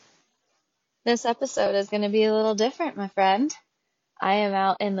This episode is going to be a little different, my friend. I am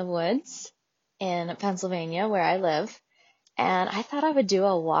out in the woods in Pennsylvania where I live, and I thought I would do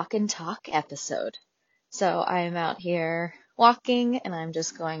a walk and talk episode. So I am out here walking, and I'm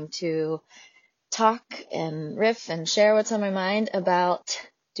just going to talk and riff and share what's on my mind about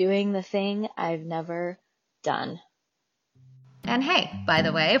doing the thing I've never done. And hey, by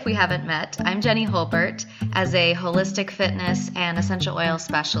the way, if we haven't met, I'm Jenny Holbert. As a holistic fitness and essential oil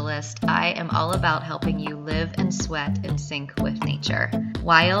specialist, I am all about helping you live and sweat in sync with nature.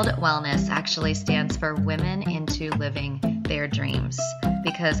 Wild Wellness actually stands for Women into Living Their Dreams,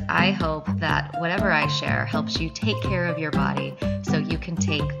 because I hope that whatever I share helps you take care of your body so you can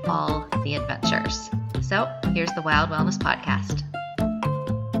take all the adventures. So here's the Wild Wellness Podcast.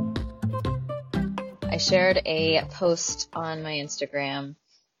 I shared a post on my Instagram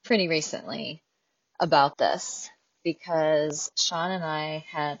pretty recently about this because Sean and I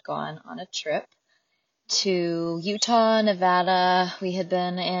had gone on a trip to Utah, Nevada. We had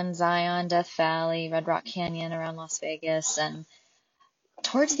been in Zion, Death Valley, Red Rock Canyon around Las Vegas, and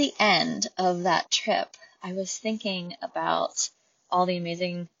towards the end of that trip, I was thinking about all the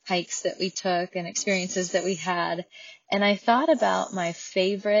amazing hikes that we took and experiences that we had, and I thought about my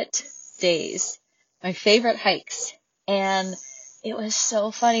favorite days, my favorite hikes, and it was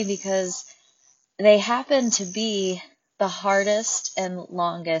so funny because they happened to be the hardest and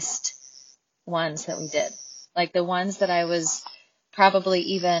longest ones that we did. Like the ones that I was probably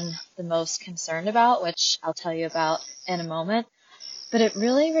even the most concerned about, which I'll tell you about in a moment. But it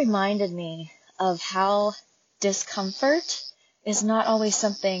really reminded me of how discomfort is not always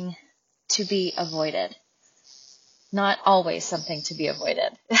something to be avoided. Not always something to be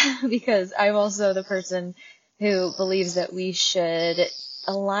avoided. Because I'm also the person who believes that we should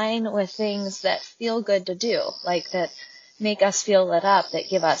align with things that feel good to do, like that make us feel lit up, that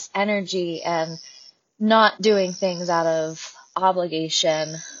give us energy, and not doing things out of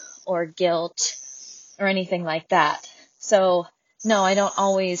obligation or guilt or anything like that. So, no, I don't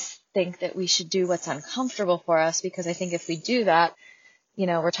always think that we should do what's uncomfortable for us, because I think if we do that,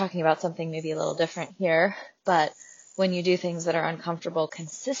 we're talking about something maybe a little different here, but when you do things that are uncomfortable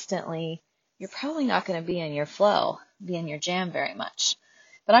consistently, you're probably not going to be in your flow, be in your jam very much.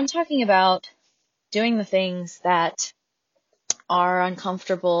 But I'm talking about doing the things that are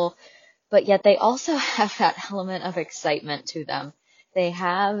uncomfortable, but yet they also have that element of excitement to them. They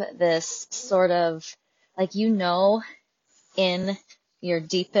have this sort of, like, in your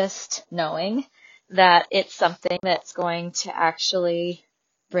deepest knowing that it's something that's going to actually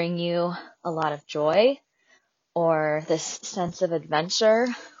bring you a lot of joy, or this sense of adventure,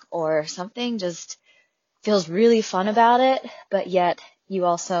 or something just feels really fun about it, but yet you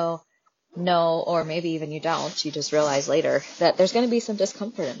also know, or maybe even you don't, you just realize later that there's going to be some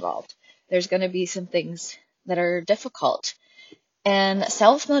discomfort involved. There's going to be some things that are difficult. And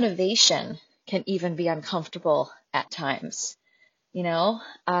self-motivation can even be uncomfortable at times.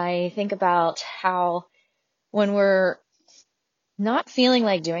 I think about how when we're not feeling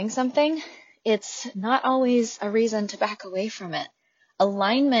like doing something, it's not always a reason to back away from it.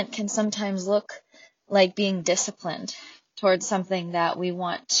 Alignment can sometimes look like being disciplined towards something that we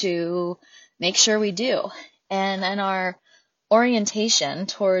want to make sure we do. And in our orientation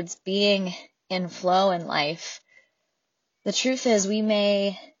towards being in flow in life, the truth is we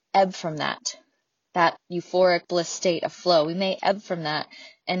may ebb from that euphoric bliss state of flow. We may ebb from that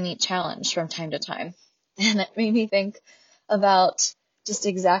and meet challenge from time to time. And it made me think about just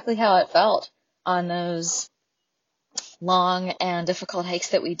exactly how it felt on those long and difficult hikes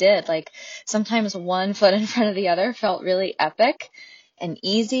that we did. Like sometimes one foot in front of the other felt really epic and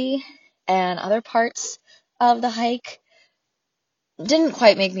easy, and other parts of the hike didn't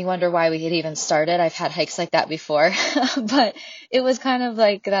quite make me wonder why we had even started. I've had hikes like that before, but it was kind of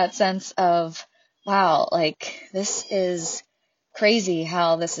like that sense of, wow, like this is crazy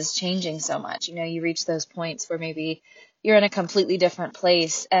how this is changing so much. You reach those points where maybe you're in a completely different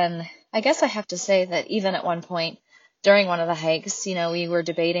place. And I guess I have to say that even at one point during one of the hikes, we were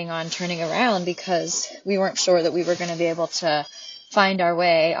debating on turning around because we weren't sure that we were going to be able to find our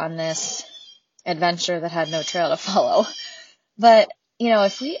way on this adventure that had no trail to follow. But,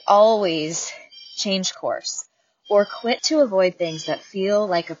 if we always change course or quit to avoid things that feel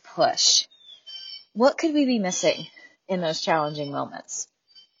like a push, what could we be missing in those challenging moments?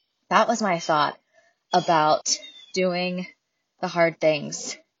 That was my thought about doing the hard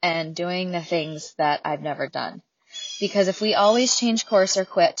things and doing the things that I've never done. Because if we always change course or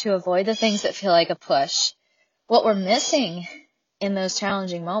quit to avoid the things that feel like a push, what we're missing in those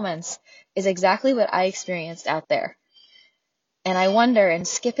challenging moments is exactly what I experienced out there. And I wonder, in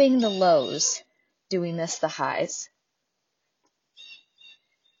skipping the lows, do we miss the highs?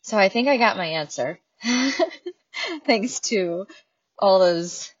 So I think I got my answer. Thanks to all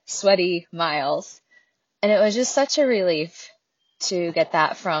those sweaty miles. And it was just such a relief to get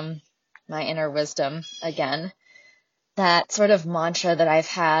that from my inner wisdom again. That sort of mantra that I've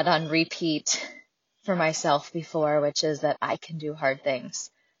had on repeat for myself before, which is that I can do hard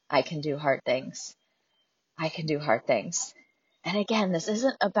things. I can do hard things. I can do hard things. And again, this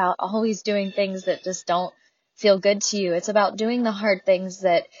isn't about always doing things that just don't feel good to you. It's about doing the hard things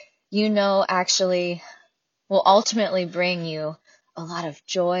that you know actually will ultimately bring you a lot of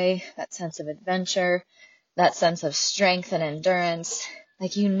joy, that sense of adventure, that sense of strength and endurance.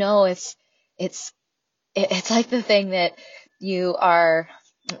 Like, you know, it's like the thing that you are,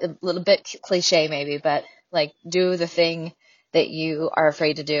 a little bit cliche maybe, but like, do the thing that you are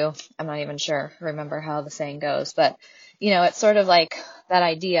afraid to do. I'm not even sure, remember how the saying goes, but it's sort of like that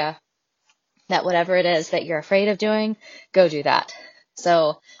idea that whatever it is that you're afraid of doing, go do that.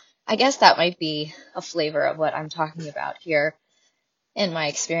 So I guess that might be a flavor of what I'm talking about here in my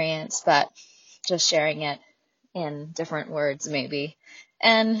experience, but just sharing it in different words maybe.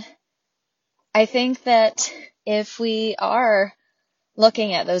 And I think that if we are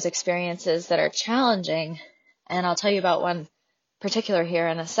looking at those experiences that are challenging, and I'll tell you about one particular here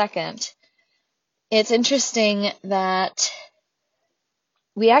in a second, it's interesting that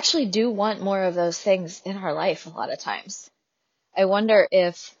we actually do want more of those things in our life a lot of times. I wonder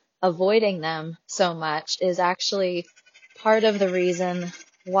if avoiding them so much is actually part of the reason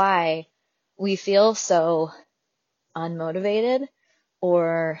why we feel so unmotivated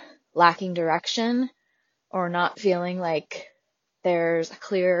or lacking direction or not feeling like there's a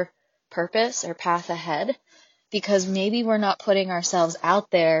clear purpose or path ahead, because maybe we're not putting ourselves out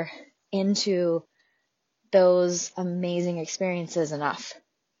there into those amazing experiences enough.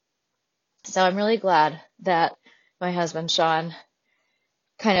 So I'm really glad that my husband, Sean,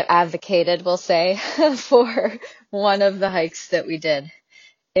 kind of advocated, we'll say, for one of the hikes that we did.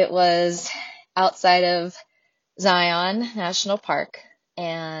 It was outside of Zion National Park,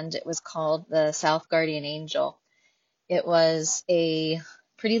 and it was called the South Guardian Angel. It was a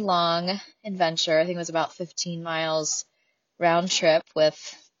pretty long adventure. I think it was about 15 miles round trip with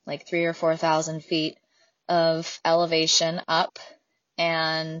like 3,000 or 4,000 feet of elevation up.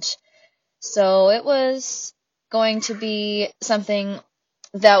 And so it was going to be something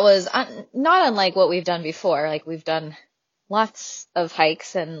that was not unlike what we've done before. Like, we've done lots of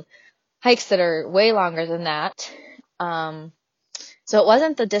hikes and hikes that are way longer than that. So it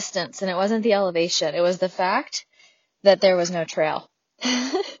wasn't the distance and it wasn't the elevation. It was the fact that there was no trail.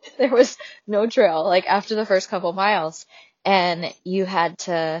 There was no trail, like, after the first couple miles. And you had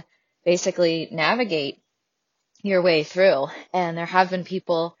to basically navigate your way through. And there have been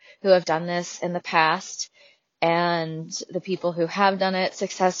people who have done this in the past. And the people who have done it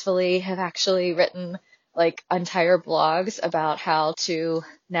successfully have actually written like entire blogs about how to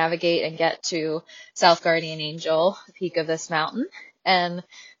navigate and get to South Guardian Angel, the peak of this mountain. And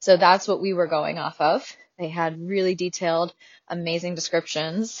so that's what we were going off of. They had really detailed, amazing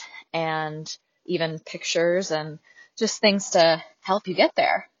descriptions and even pictures and just things to help you get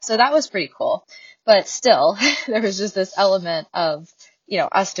there. So that was pretty cool. But still, there was just this element of,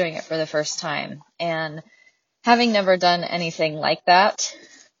 us doing it for the first time. And having never done anything like that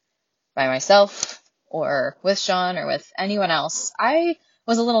by myself or with Sean or with anyone else, I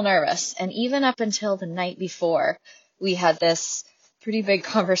was a little nervous. And even up until the night before, we had this pretty big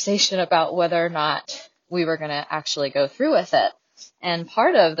conversation about whether or not we were going to actually go through with it. And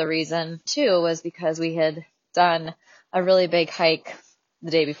part of the reason, too, was because we had done a really big hike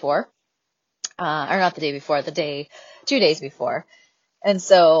the day before. Or not the day before, 2 days before. And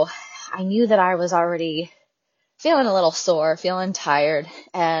so I knew that I was already feeling a little sore, feeling tired,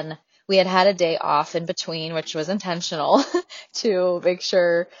 and we had a day off in between, which was intentional to make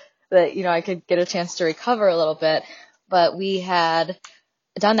sure that, I could get a chance to recover a little bit. But we had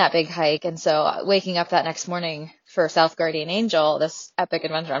done that big hike, and so waking up that next morning for South Guardian Angel, this epic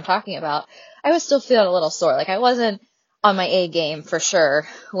adventure I'm talking about, I was still feeling a little sore. Like, I wasn't on my A game for sure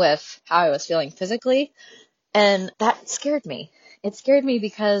with how I was feeling physically, and that scared me. It scared me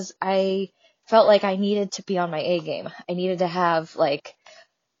because I felt like I needed to be on my A game. I needed to have like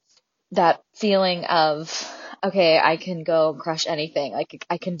that feeling of, okay, I can go crush anything. Like,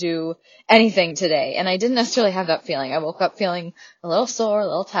 I can do anything today. And I didn't necessarily have that feeling. I woke up feeling a little sore, a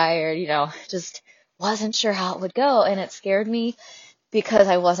little tired, just wasn't sure how it would go. And it scared me because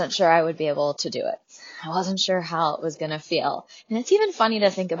I wasn't sure I would be able to do it. I wasn't sure how it was going to feel. And it's even funny to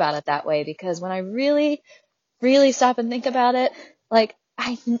think about it that way, because when I really really stop and think about it, like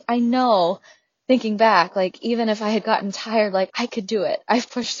I know, thinking back, like even if I had gotten tired, like I could do it.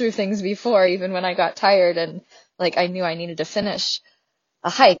 I've pushed through things before, even when I got tired and like I knew I needed to finish a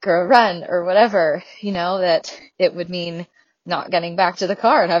hike or a run or whatever, that it would mean not getting back to the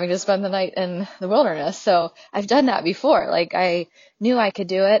car and having to spend the night in the wilderness. So I've done that before. Like I knew I could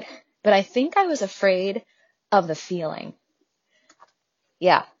do it, but I think I was afraid of the feeling.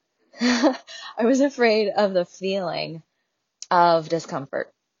 Yeah. I was afraid of the feeling of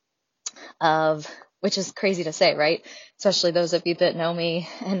discomfort, of which is crazy to say, right? Especially those of you that know me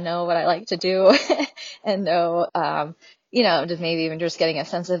and know what I like to do and know, just maybe even just getting a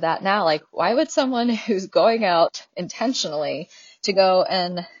sense of that now. Like, why would someone who's going out intentionally to go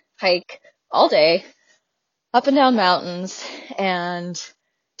and hike all day up and down mountains and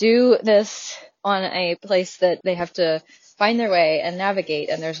do this on a place that they have to find their way and navigate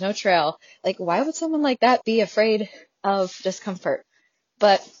and there's no trail, like, why would someone like that be afraid of discomfort?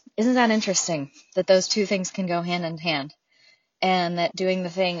 But isn't that interesting that those two things can go hand in hand, and that doing the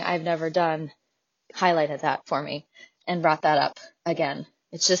thing I've never done highlighted that for me and brought that up again?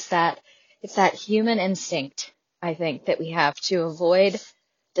 It's just it's that human instinct, I think, that we have to avoid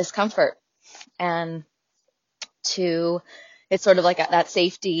discomfort and it's sort of like that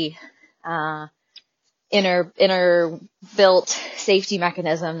safety, inner built safety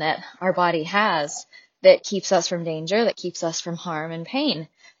mechanism that our body has that keeps us from danger, that keeps us from harm and pain.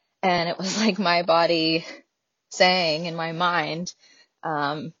 And it was like my body saying in my mind,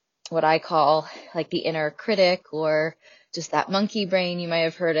 what I call like the inner critic, or just that monkey brain, you might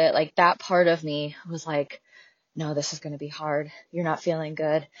have heard it. Like that part of me was like, no, this is going to be hard. You're not feeling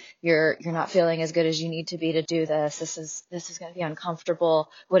good. You're not feeling as good as you need to be to do this. This is going to be uncomfortable.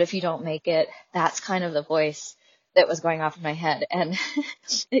 What if you don't make it? That's kind of the voice that was going off in my head. And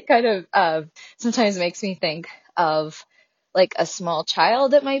it kind of sometimes makes me think of like a small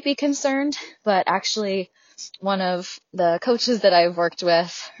child that might be concerned, but actually one of the coaches that I've worked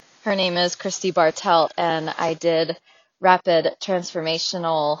with, her name is Christy Bartelt, and I did rapid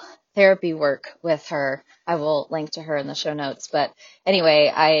transformational therapy work with her. I will link to her in the show notes. But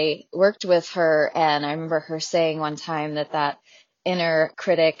anyway, I worked with her, and I remember her saying one time that inner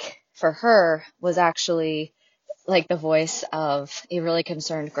critic for her was actually like the voice of a really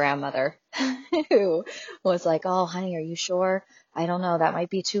concerned grandmother who was like, oh, honey, are you sure? I don't know. That might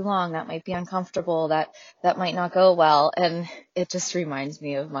be too long. That might be uncomfortable. That might not go well. And it just reminds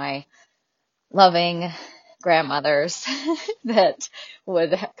me of my loving grandmothers that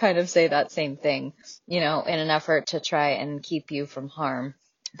would kind of say that same thing, in an effort to try and keep you from harm,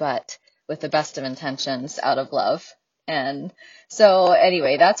 but with the best of intentions, out of love. And so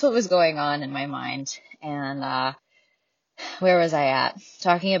anyway, that's what was going on in my mind. And where was I at?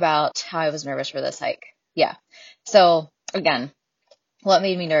 Talking about how I was nervous for this hike. Yeah. So again, what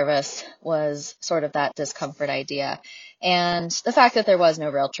made me nervous was sort of that discomfort idea, and the fact that there was no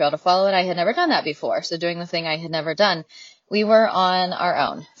real trail to follow, and I had never done that before. So doing the thing I had never done, we were on our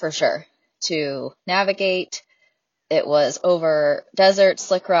own for sure to navigate. It was over desert,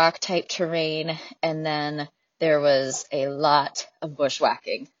 slick rock type terrain, and then there was a lot of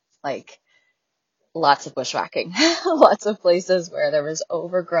bushwhacking, like lots of bushwhacking, lots of places where there was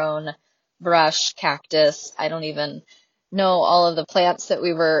overgrown brush, cactus. I don't even know all of the plants that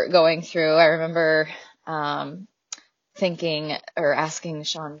we were going through. I remember thinking or asking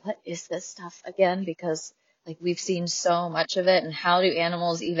Sean, what is this stuff again? Because like we've seen so much of it, and how do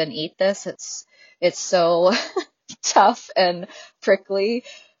animals even eat this? It's so tough and prickly,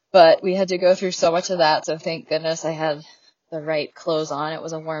 but we had to go through so much of that. So thank goodness I had the right clothes on. It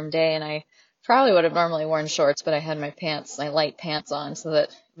was a warm day, and I probably would have normally worn shorts, but I had my light pants on so that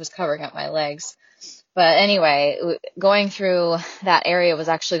it was covering up my legs. But anyway, going through that area was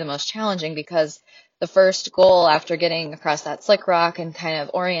actually the most challenging, because the first goal after getting across that slick rock and kind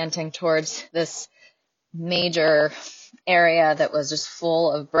of orienting towards this major area that was just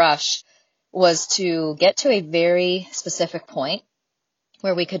full of brush was to get to a very specific point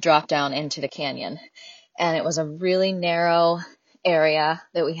where we could drop down into the canyon. And it was a really narrow area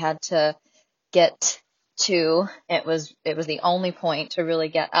that we had to get to. It was the only point to really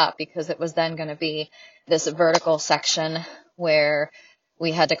get up, because it was then going to be this vertical section where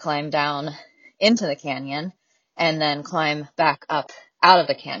we had to climb down into the canyon and then climb back up out of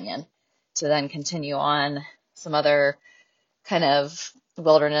the canyon to then continue on some other kind of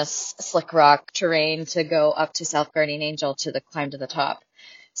wilderness slick rock terrain to go up to South Guardian Angel to the climb to the top.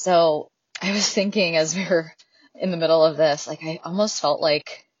 So I was thinking as we were in the middle of this, like I almost felt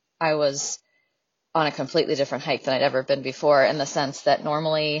like I was on a completely different hike than I'd ever been before, in the sense that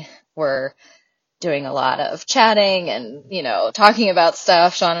normally we're doing a lot of chatting and, talking about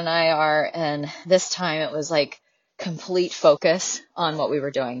stuff. Sean and I are, and this time it was like complete focus on what we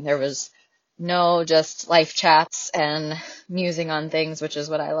were doing. There was no just life chats and musing on things, which is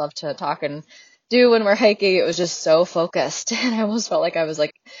what I love to talk and do when we're hiking. It was just so focused, and I almost felt like I was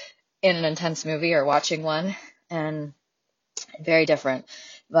like in an intense movie or watching one, and very different,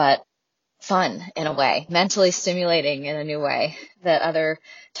 but fun in a way, mentally stimulating in a new way that other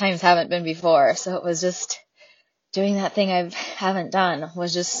times haven't been before. So it was just doing that thing I haven't done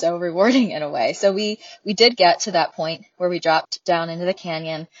was just so rewarding in a way. So we did get to that point where we dropped down into the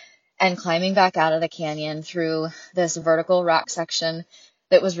canyon, and climbing back out of the canyon through this vertical rock section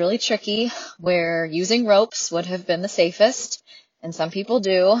that was really tricky, where using ropes would have been the safest. And some people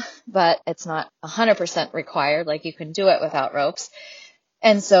do, but it's not 100% required. Like, you can do it without ropes.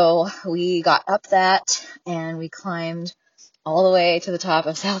 And so we got up that, and we climbed all the way to the top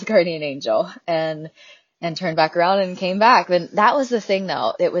of South Guardian Angel, and turned back around and came back. But that was the thing,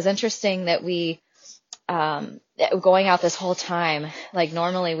 though. It was interesting that we, going out this whole time, like,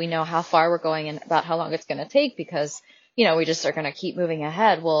 normally we know how far we're going and about how long it's going to take because, we just are going to keep moving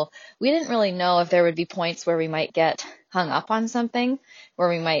ahead. Well, we didn't really know if there would be points where we might get hung up on something, where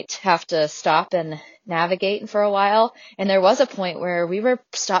we might have to stop and navigate for a while. And there was a point where we were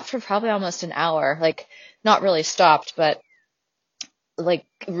stopped for probably almost an hour, like, not really stopped, but like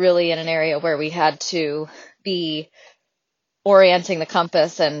really in an area where we had to be orienting the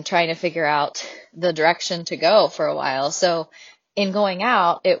compass and trying to figure out the direction to go for a while. So in going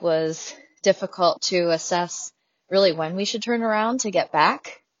out, it was difficult to assess really when we should turn around to get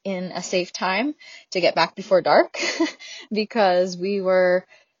back in a safe time, to get back before dark, because we were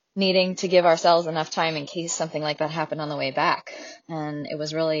needing to give ourselves enough time in case something like that happened on the way back. And it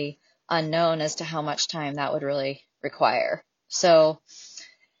was really unknown as to how much time that would really require. So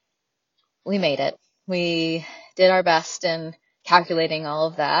we made it. We did our best in calculating all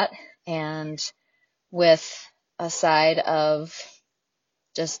of that, and with a side of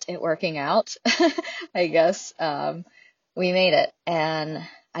just it working out, I guess, we made it. And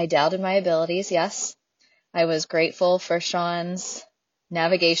I doubted my abilities, yes. I was grateful for Sean's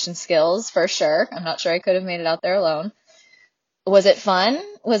navigation skills, for sure. I'm not sure I could have made it out there alone. Was it fun?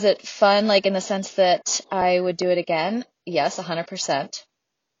 Was it fun, like, in the sense that I would do it again? Yes, 100%.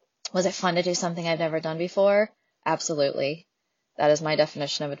 Was it fun to do something I've never done before? Absolutely. That is my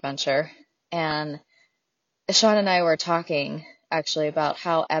definition of adventure. And Sean and I were talking actually about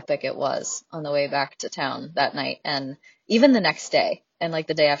how epic it was on the way back to town that night, and even the next day, and like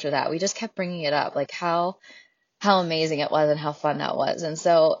the day after that. We just kept bringing it up, like how amazing it was and how fun that was. And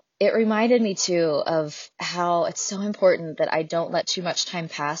so it reminded me too of how it's so important that I don't let too much time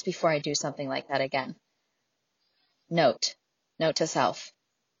pass before I do something like that again. Note to self.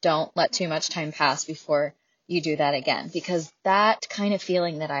 Don't let too much time pass before you do that again, because that kind of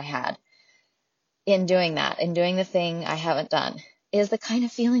feeling that I had in doing that, in doing the thing I haven't done, is the kind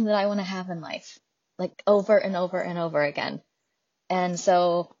of feeling that I want to have in life, like over and over and over again. And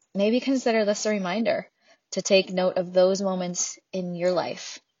so maybe consider this a reminder to take note of those moments in your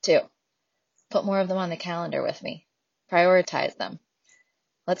life too. Put more of them on the calendar with me. Prioritize them.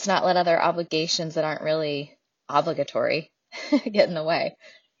 Let's not let other obligations that aren't really obligatory get in the way.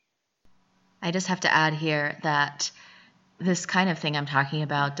 I just have to add here that this kind of thing I'm talking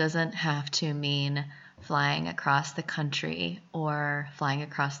about doesn't have to mean flying across the country or flying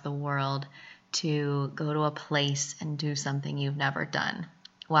across the world to go to a place and do something you've never done.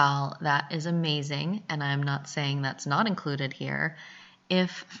 While that is amazing, and I'm not saying that's not included here,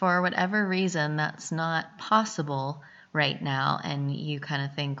 if for whatever reason that's not possible right now and you kind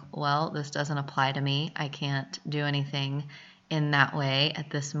of think, well, this doesn't apply to me, I can't do anything in that way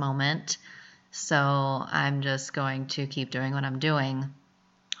at this moment, so I'm just going to keep doing what I'm doing.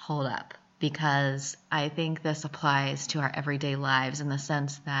 Hold up, because I think this applies to our everyday lives in the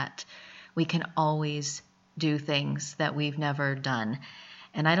sense that we can always do things that we've never done.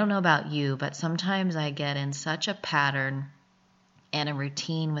 And I don't know about you, but sometimes I get in such a pattern and a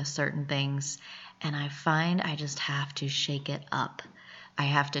routine with certain things, and I find I just have to shake it up. I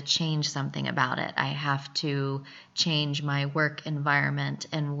have to change something about it. I have to change my work environment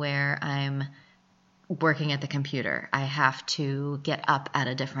and where I'm working at the computer. I have to get up at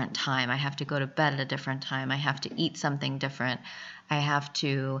a different time. I have to go to bed at a different time. I have to eat something different. I have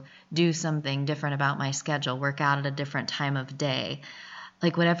to do something different about my schedule, work out at a different time of day.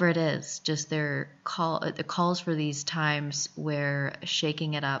 Like whatever it is, just the calls for these times where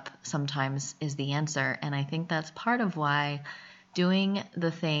shaking it up sometimes is the answer. And I think that's part of why doing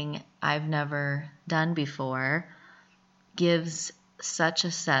the thing I've never done before gives such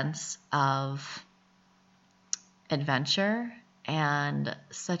a sense of adventure and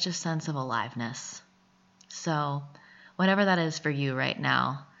such a sense of aliveness. So whatever that is for you right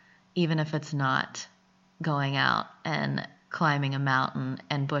now, even if it's not going out and climbing a mountain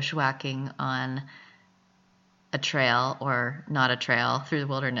and bushwhacking on a trail or not a trail through the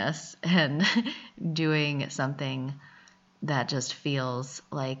wilderness and doing something that just feels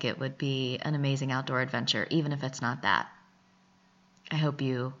like it would be an amazing outdoor adventure, even if it's not that. I hope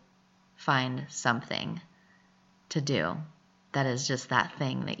you find something to do that is just that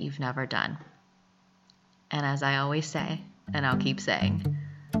thing that you've never done. And as I always say, and I'll keep saying,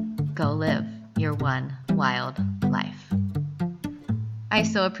 go live your one wild life. I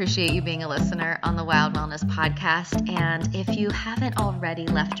so appreciate you being a listener on the Wild Wellness Podcast. And if you haven't already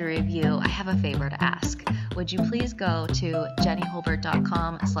left a review, I have a favor to ask. Would you please go to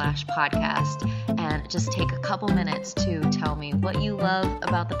jennyholbert.com/podcast and just take a couple minutes to tell me what you love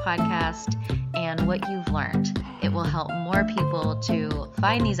about the podcast and what you've learned. It will help more people to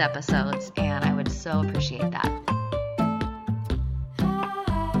find these episodes, and I would so appreciate that.